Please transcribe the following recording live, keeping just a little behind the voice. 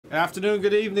Good afternoon,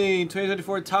 good evening.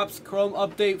 2024 Topps Chrome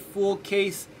Update Full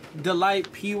Case Delight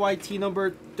PYT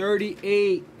number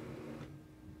 38.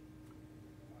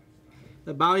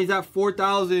 The bounty's at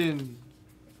 4,000.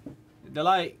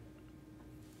 Delight.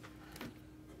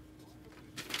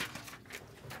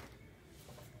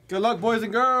 Good luck, boys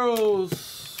and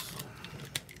girls.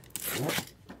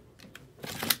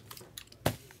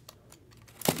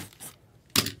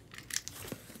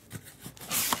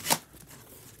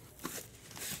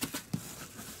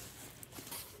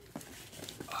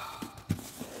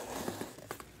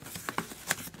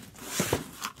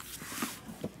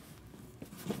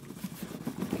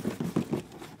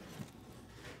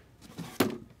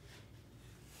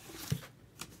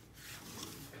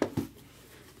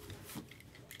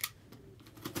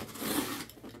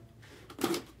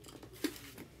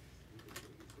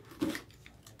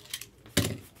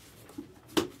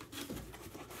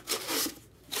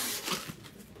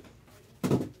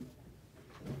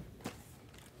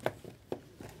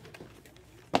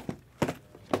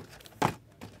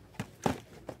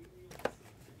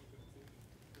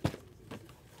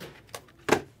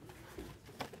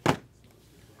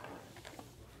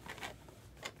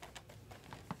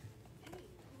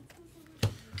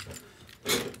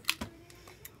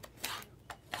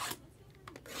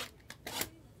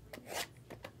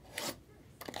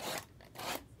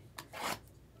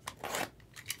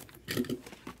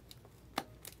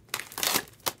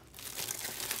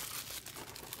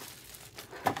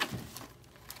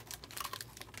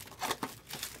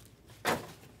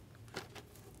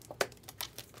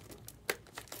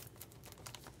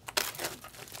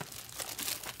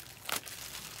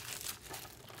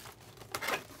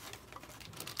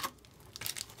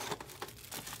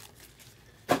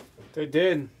 They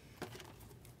did.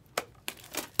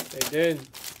 They did.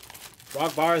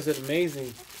 Rock bars is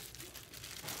amazing.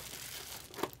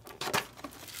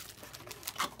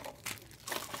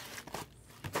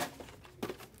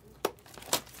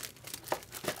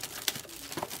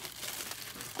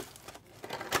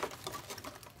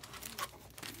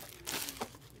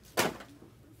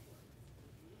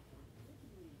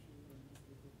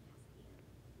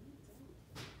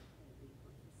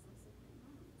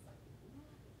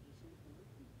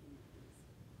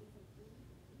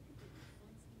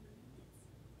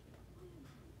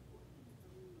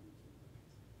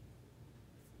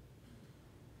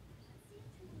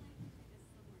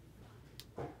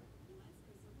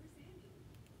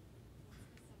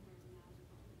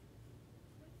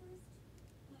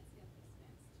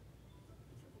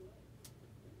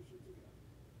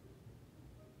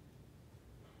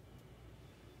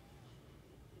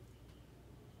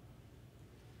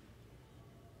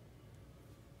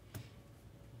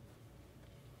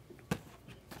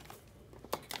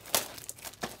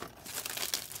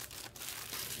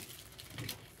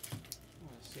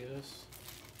 See this?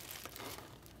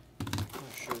 Oh,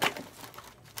 shoot.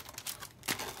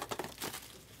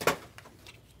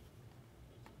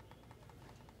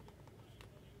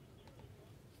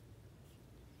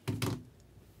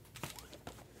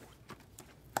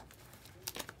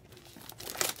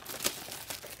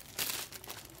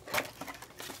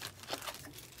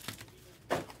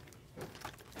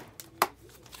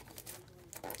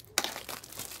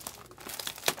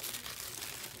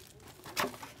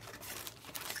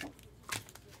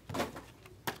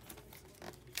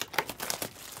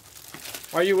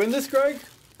 Are you in this, Greg?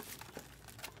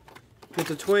 With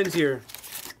the Twins here.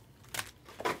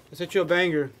 Let's hit you a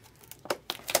banger.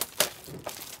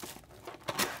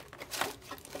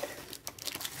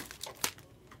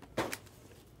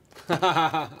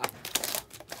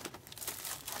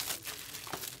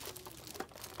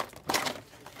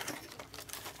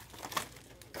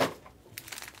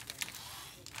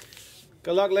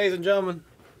 Good luck, ladies and gentlemen.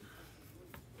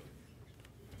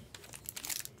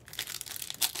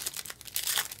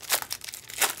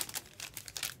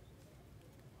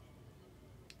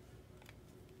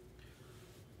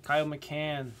 Kyle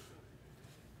McCann,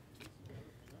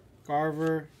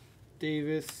 Garver,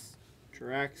 Davis,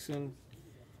 Jackson,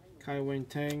 Kai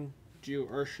Wing-Tang, Gio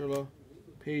Urshela,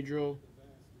 Pedro,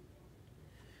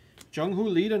 Jung-Hoo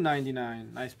Lee to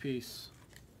 99. Nice piece.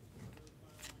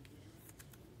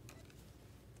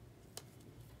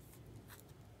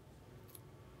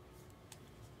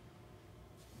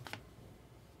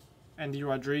 Andy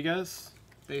Rodriguez,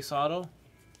 base auto.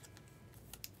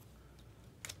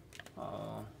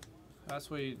 That's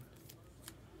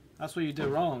what you did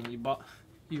wrong.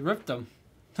 You ripped them.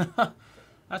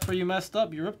 That's where you messed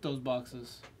up. You ripped those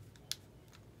boxes.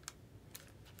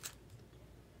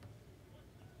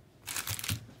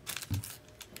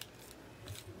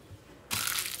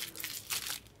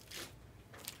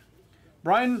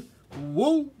 Brian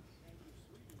Woo.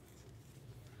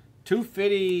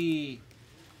 250.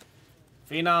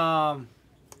 Phenom.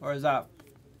 Or is that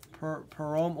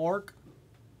Perome Orc?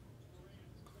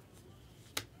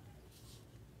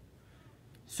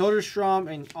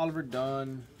 Soderstrom and Oliver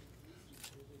Dunn.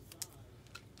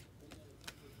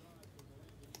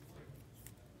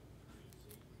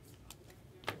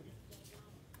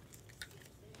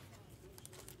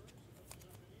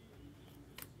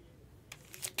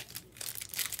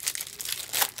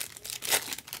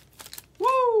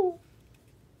 Woo!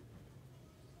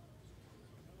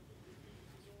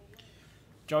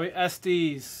 Joey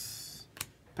Estes,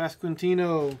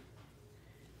 Pasquantino,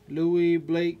 Louis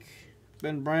Blake,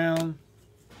 Ben Brown,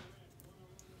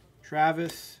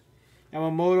 Travis,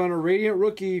 Yamamoto on a Radiant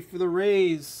rookie for the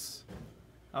Rays.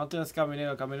 I don't think that's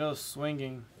Caminero. Caminero's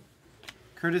swinging.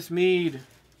 Curtis Mead.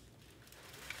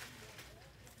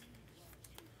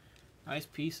 Nice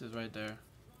pieces right there.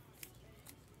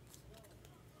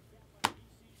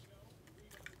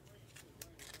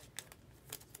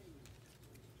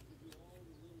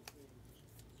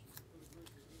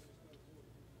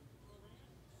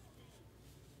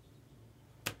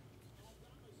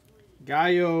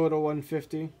 Gallo to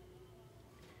 150.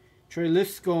 Trey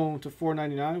Liscone to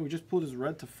 499. We just pulled his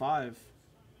red to 5.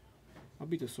 I'll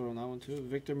beat the sword on that one too.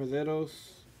 Victor Mederos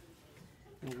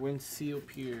and Wencio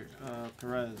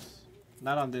Perez.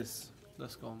 Not on this.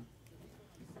 Liscone.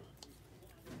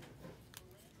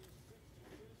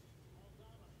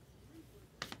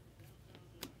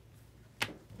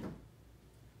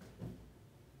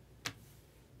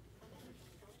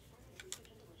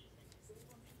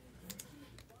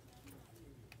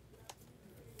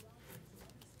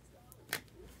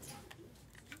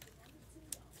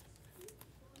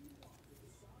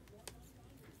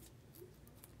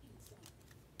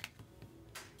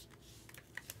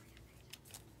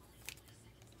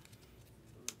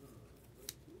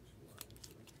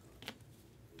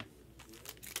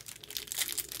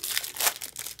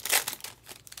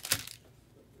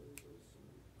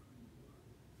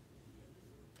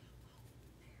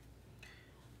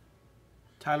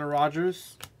 Tyler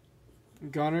Rogers,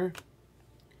 Gunner,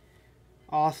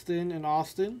 Austin and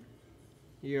Austin,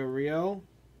 Uriel,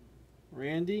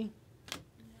 Randy,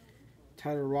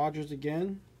 Tyler Rogers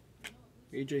again,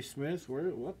 AJ Smith,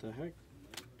 what the heck?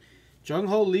 Jung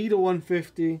Ho Lee to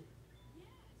 150,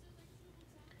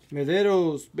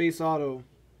 Mederos base auto,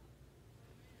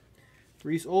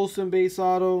 Reese Olson base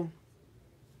auto,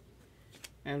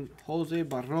 and Jose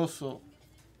Barroso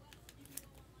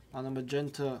on the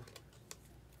magenta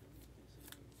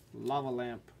lava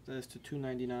lamp. That is to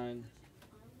 299.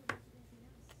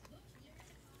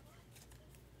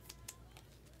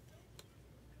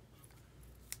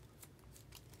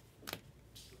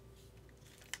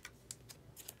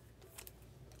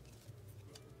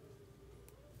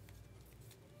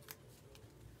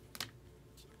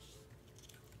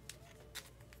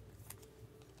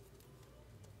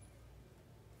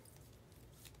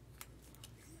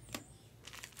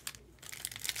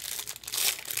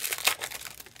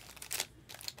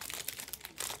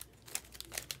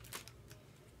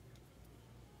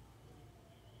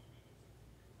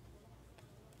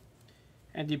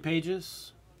 Andy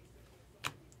Pages.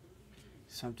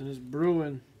 Something is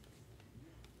brewing.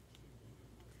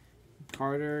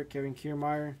 Carter, Kevin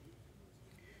Kiermaier.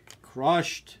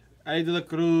 Crushed. Eddie De La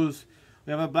Cruz.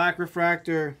 We have a black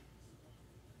refractor.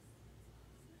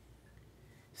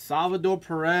 Salvador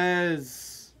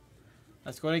Perez.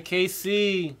 Let's go to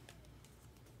KC.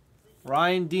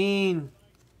 Ryan Dean.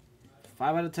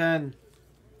 5 out of 10.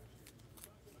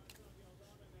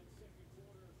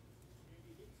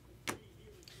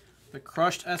 The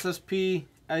crushed SSP,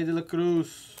 Eddie De La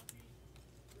Cruz.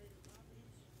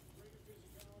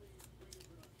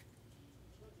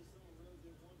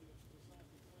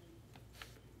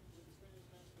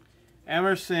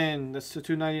 Emerson, that's to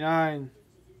 299.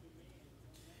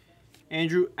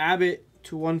 Andrew Abbott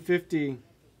to 150.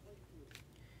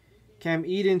 Cam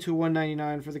Eden to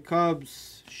 199 for the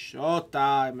Cubs.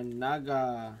 Shota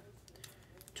Managa.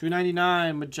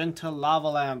 299 magenta lava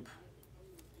lamp.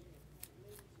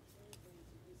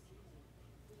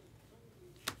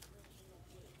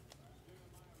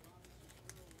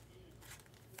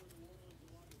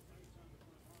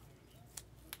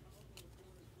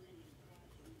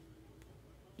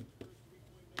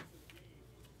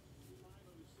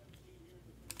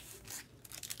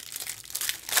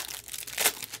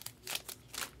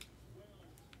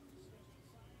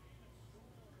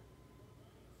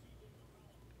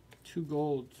 Two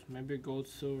golds, maybe a gold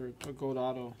silver, a gold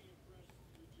auto.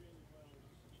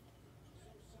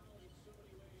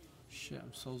 Shit,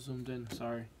 I'm so zoomed in.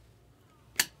 Sorry.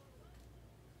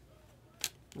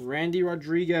 Randy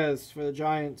Rodriguez for the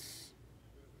Giants.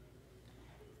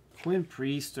 Quinn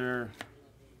Priester.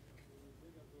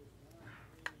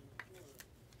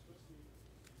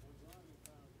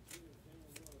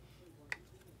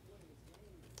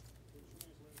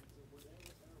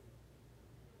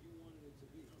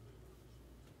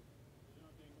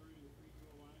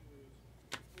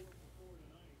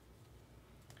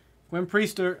 Quinn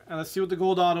Priester, and let's see what the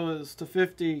gold auto is. To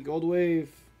 50, gold wave.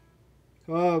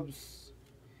 Cubs.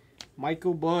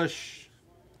 Michael Bush.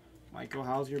 Michael,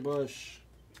 how's your Bush?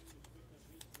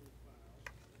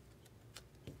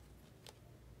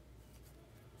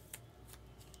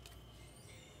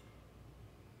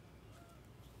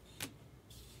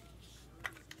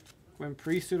 Quinn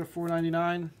Priester to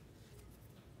 499.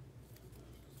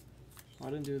 Oh, I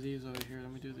didn't do these over here.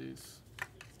 Let me do these.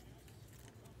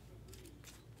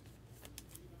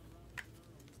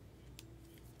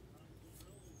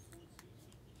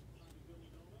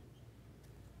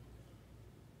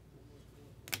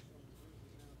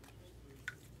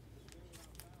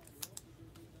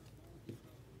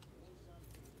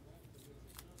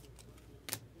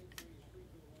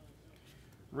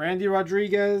 Randy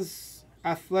Rodriguez,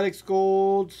 Athletics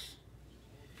Gold.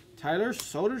 Tyler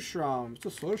Soderstrom. It's a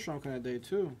Soderstrom kind of day,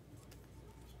 too.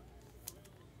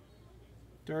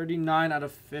 39 out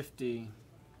of 50.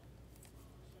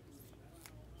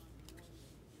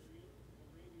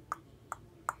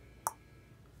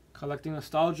 Collecting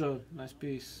Nostalgia. Nice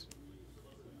piece.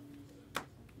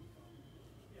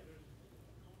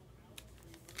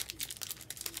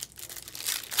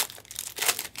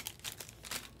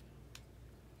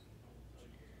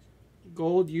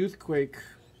 Gold Youthquake.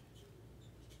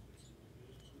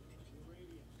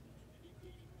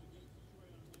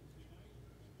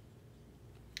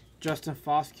 Justin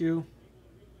Foscue.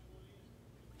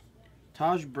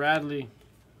 Taj Bradley.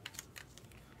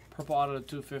 Purple auto to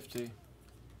 250.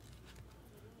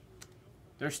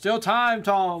 There's still time,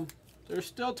 Tom. There's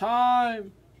still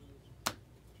time.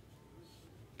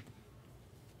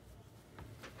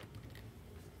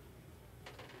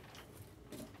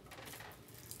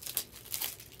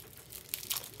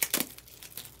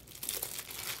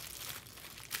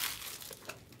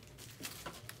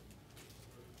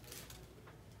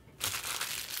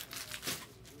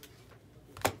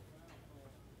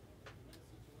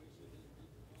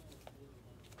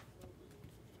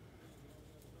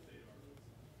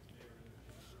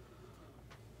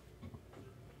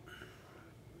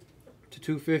 To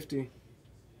 250.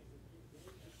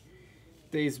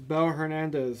 Bell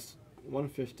Hernandez,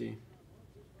 150.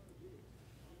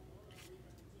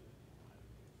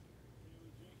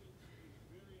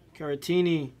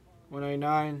 Caratini,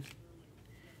 199.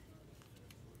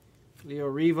 Leo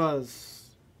Rivas,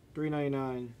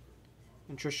 399.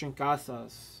 And Tristan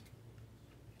Casas.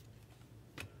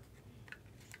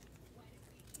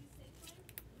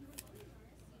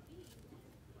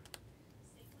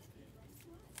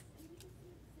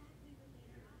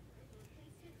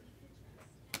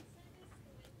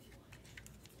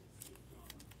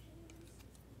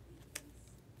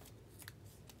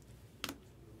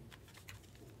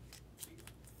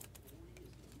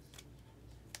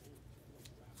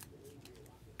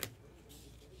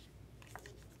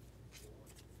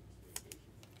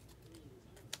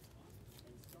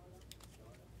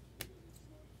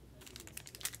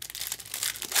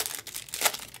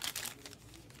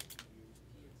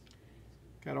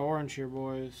 Got orange here,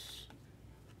 boys.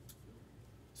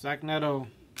 Zach Neto.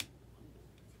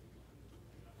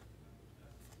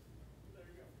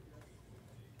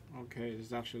 Okay, this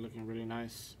is actually looking really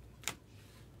nice.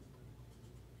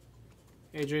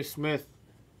 AJ Smith.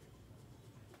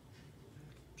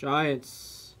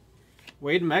 Giants.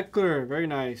 Wade Meckler, very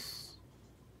nice.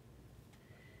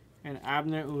 And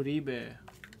Abner Uribe.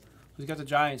 Who's got the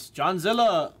Giants? John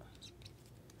Zilla.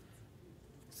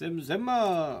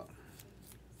 Zimma.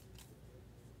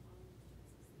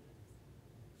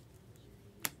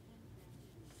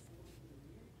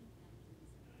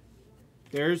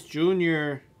 There's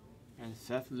Junior and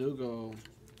Seth Lugo.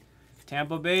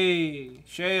 Tampa Bay,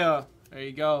 Shea. There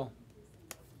you go.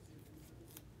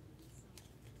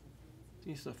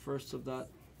 He's the first of that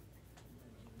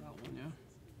one, yeah.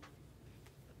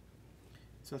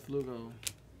 Seth Lugo.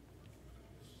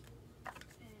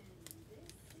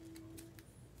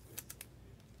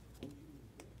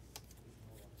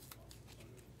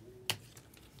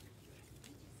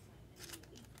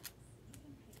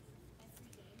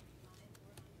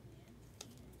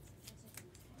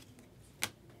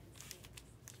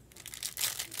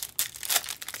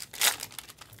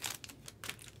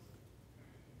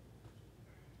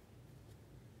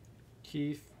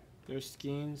 Keith. There's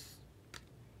Skeens.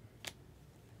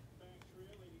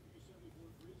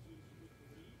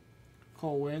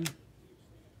 Cole Winn.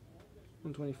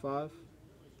 125.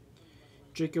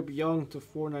 Jacob Young to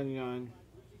 499.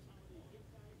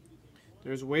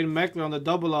 There's Wade Meckler on the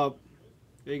double up.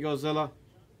 There you go, Zilla.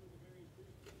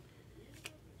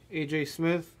 AJ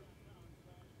Smith.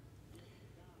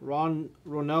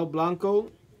 Ronel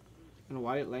Blanco. And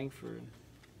Wyatt Langford.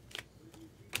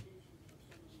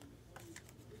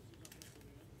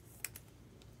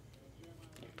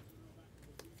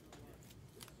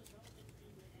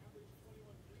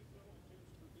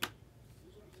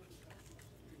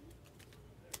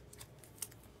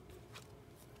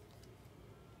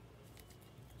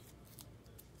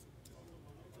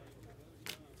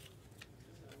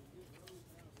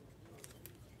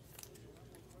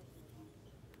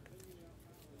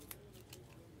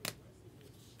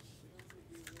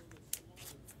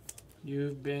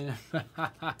 You've been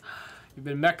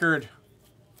Mecklered.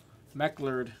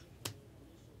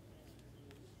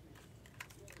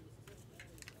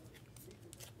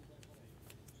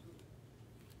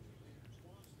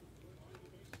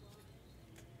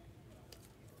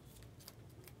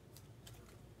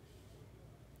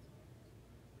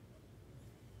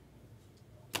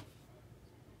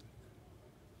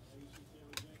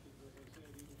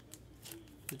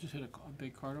 Did you just hit a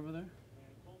big card over there?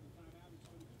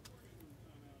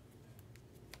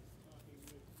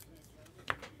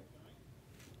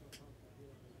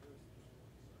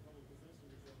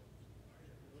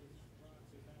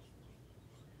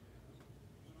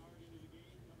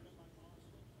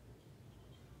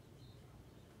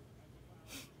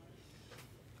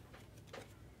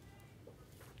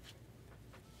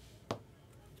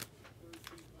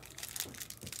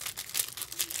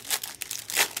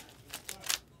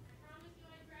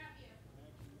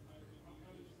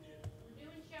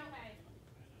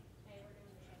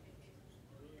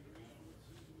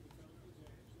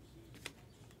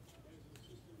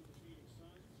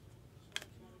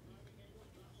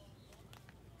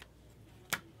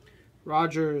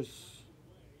 Rogers.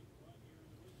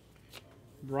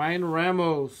 Brian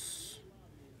Ramos.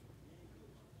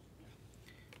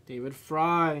 David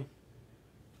Fry.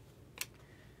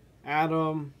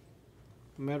 Adam.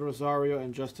 Ahmed Rosario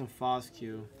and Justin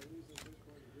Foscue.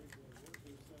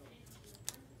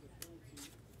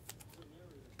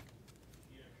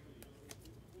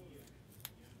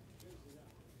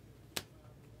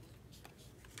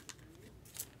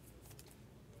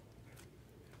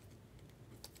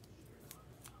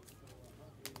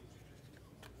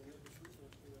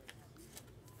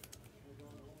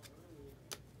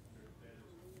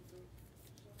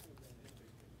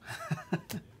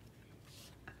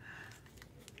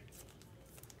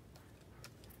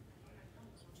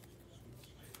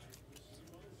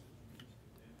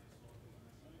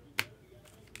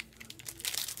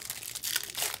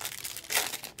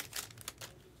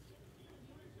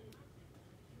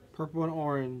 Purple and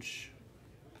orange.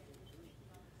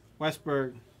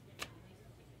 Westberg. If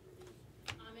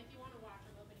you want to watch,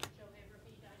 I'm opening Shohei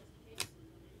Rookie Dynasty case.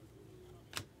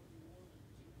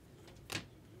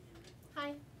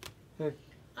 Hi. Hey.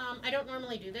 I don't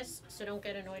normally do this, so don't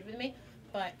get annoyed with me,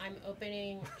 but I'm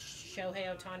opening Shohei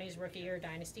Ohtani's Rookie Year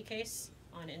Dynasty case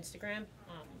on Instagram.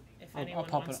 If anyone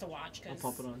wants to watch, I'll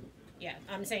pop it on. Yeah,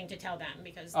 I'm saying to tell them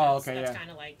because that's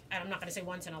kind of like, I'm not going to say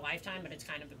once in a lifetime, but it's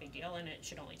kind of a big deal, and it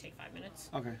should only take 5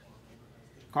 minutes. Okay.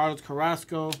 Carlos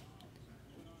Carrasco.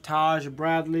 Taj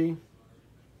Bradley.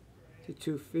 To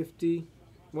 250.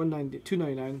 190.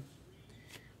 299.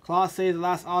 Class A, the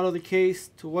last auto of the case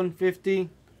to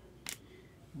 150.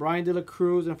 Brian De La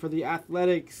Cruz, and for the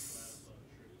Athletics,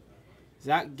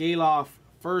 Zach Galoff,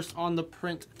 first on the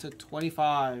print to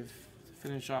 25 to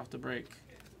finish off the break.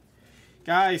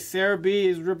 Guys, Sarah B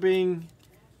is ripping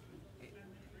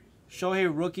Shohei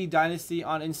Rookie Dynasty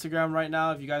on Instagram right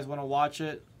now if you guys want to watch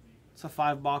it. It's a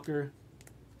 5-bocker.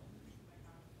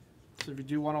 So if you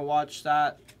do want to watch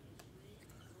that,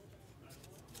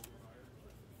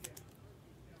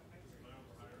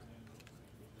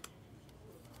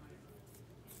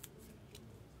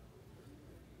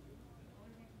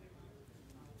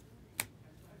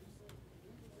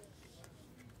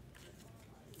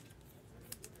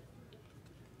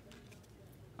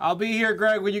 I'll be here,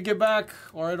 Greg, when you get back,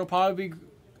 or it'll probably be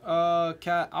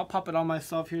Cat. I'll pop it on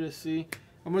myself here to see.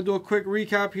 I'm gonna do a quick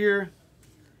recap here.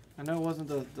 I know it wasn't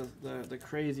the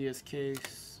craziest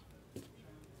case.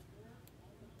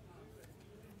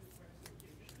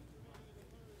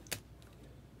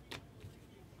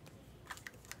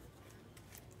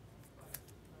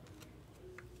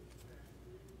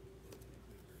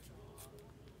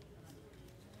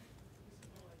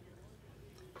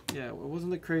 Yeah, it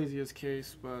wasn't the craziest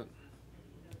case, but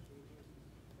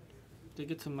did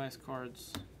get some nice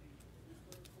cards.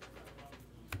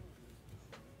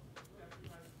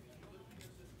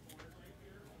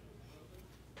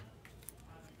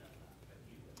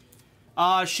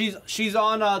 She's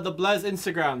on the Blez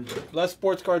Instagram. Blez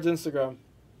Sports Cards Instagram.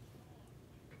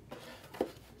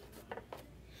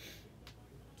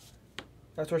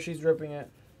 That's where she's ripping it.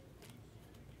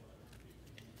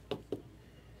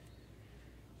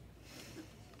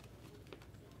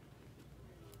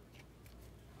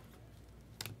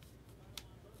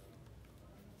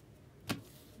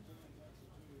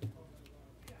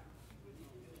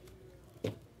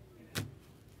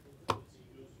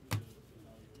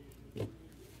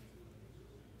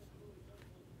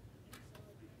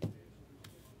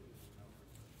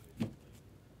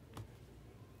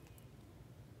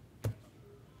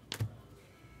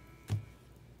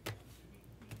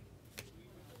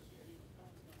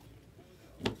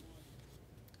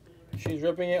 She's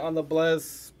ripping it on the Blez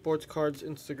Sports Cards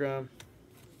Instagram.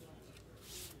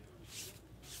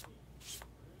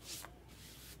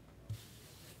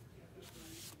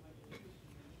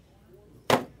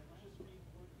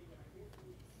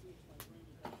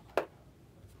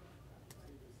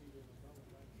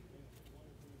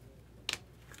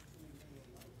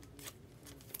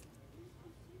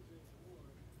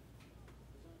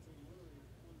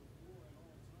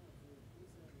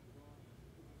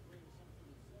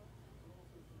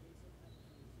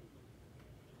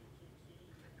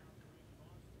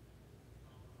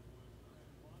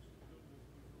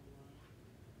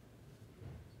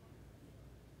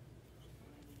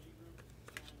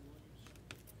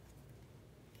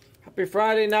 Happy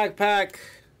Friday, Knack Pack.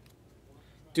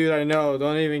 Dude, I know.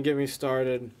 Don't even get me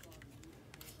started.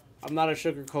 I'm not a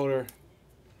sugarcoater.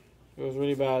 It was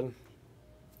really bad.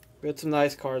 We had some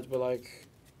nice cards, but like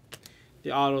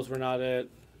the autos were not it.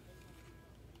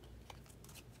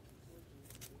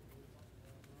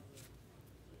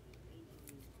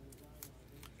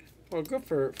 Well, good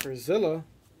for Zilla.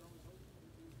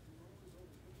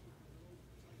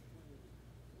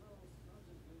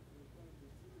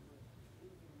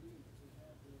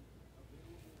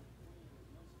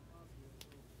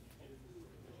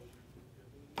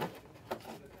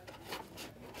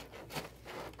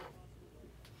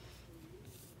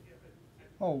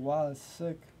 Oh wow, that's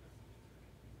sick.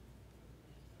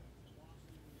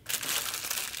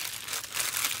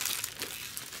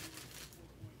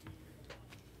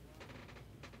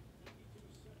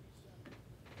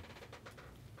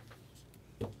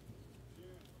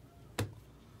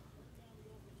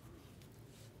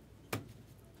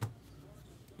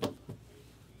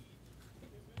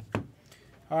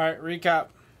 All right, recap.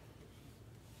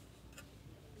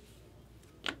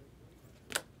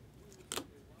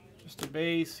 Just the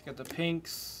base, got the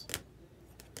pinks,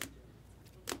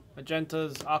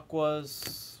 magentas,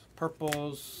 aquas,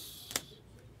 purples,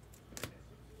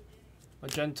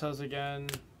 magentas again,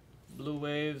 blue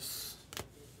waves,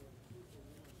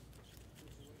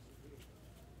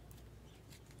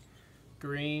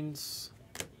 greens,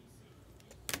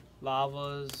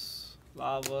 lavas,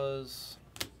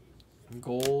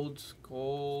 gold,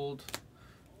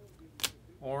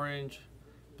 orange,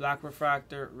 black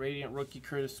refractor, radiant rookie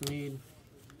Curtis Mead.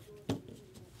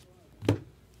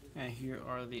 And here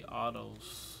are the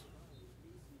autos.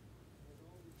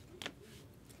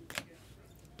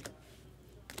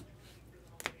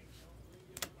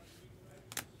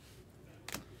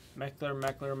 Meckler.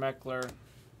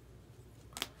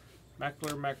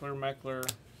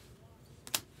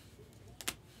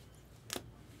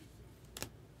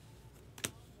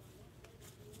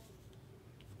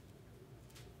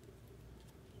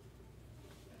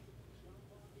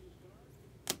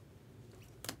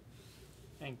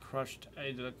 And crushed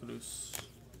Eddie De La Cruz.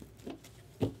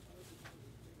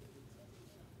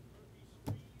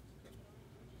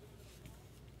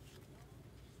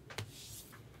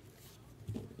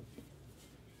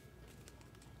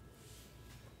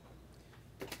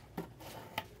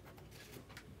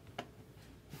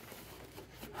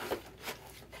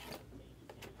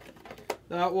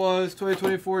 That was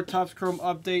 2024 Topps Chrome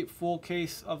Update, full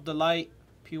case of Delight,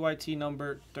 PYT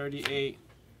number 38.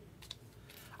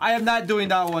 I am not doing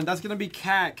that one. That's going to be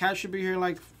Cat. Cat should be here in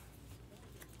like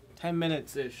 10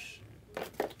 minutes-ish.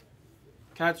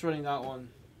 Cat's running that one.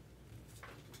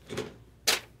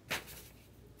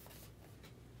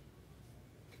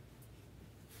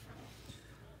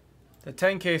 The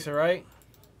 10 caser, right?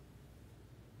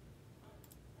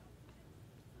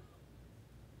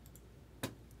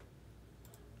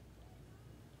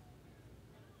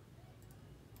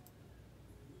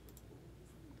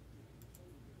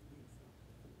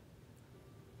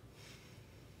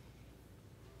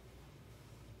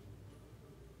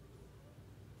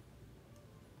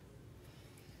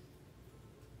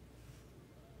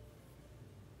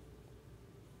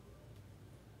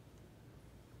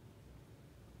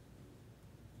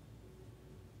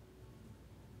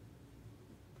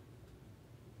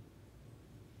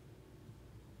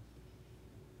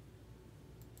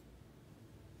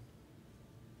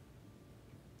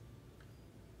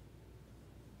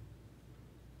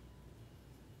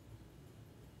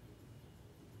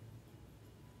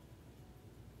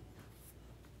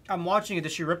 I'm watching it.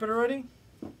 Did she rip it already?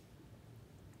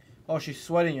 Oh, she's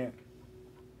sweating it.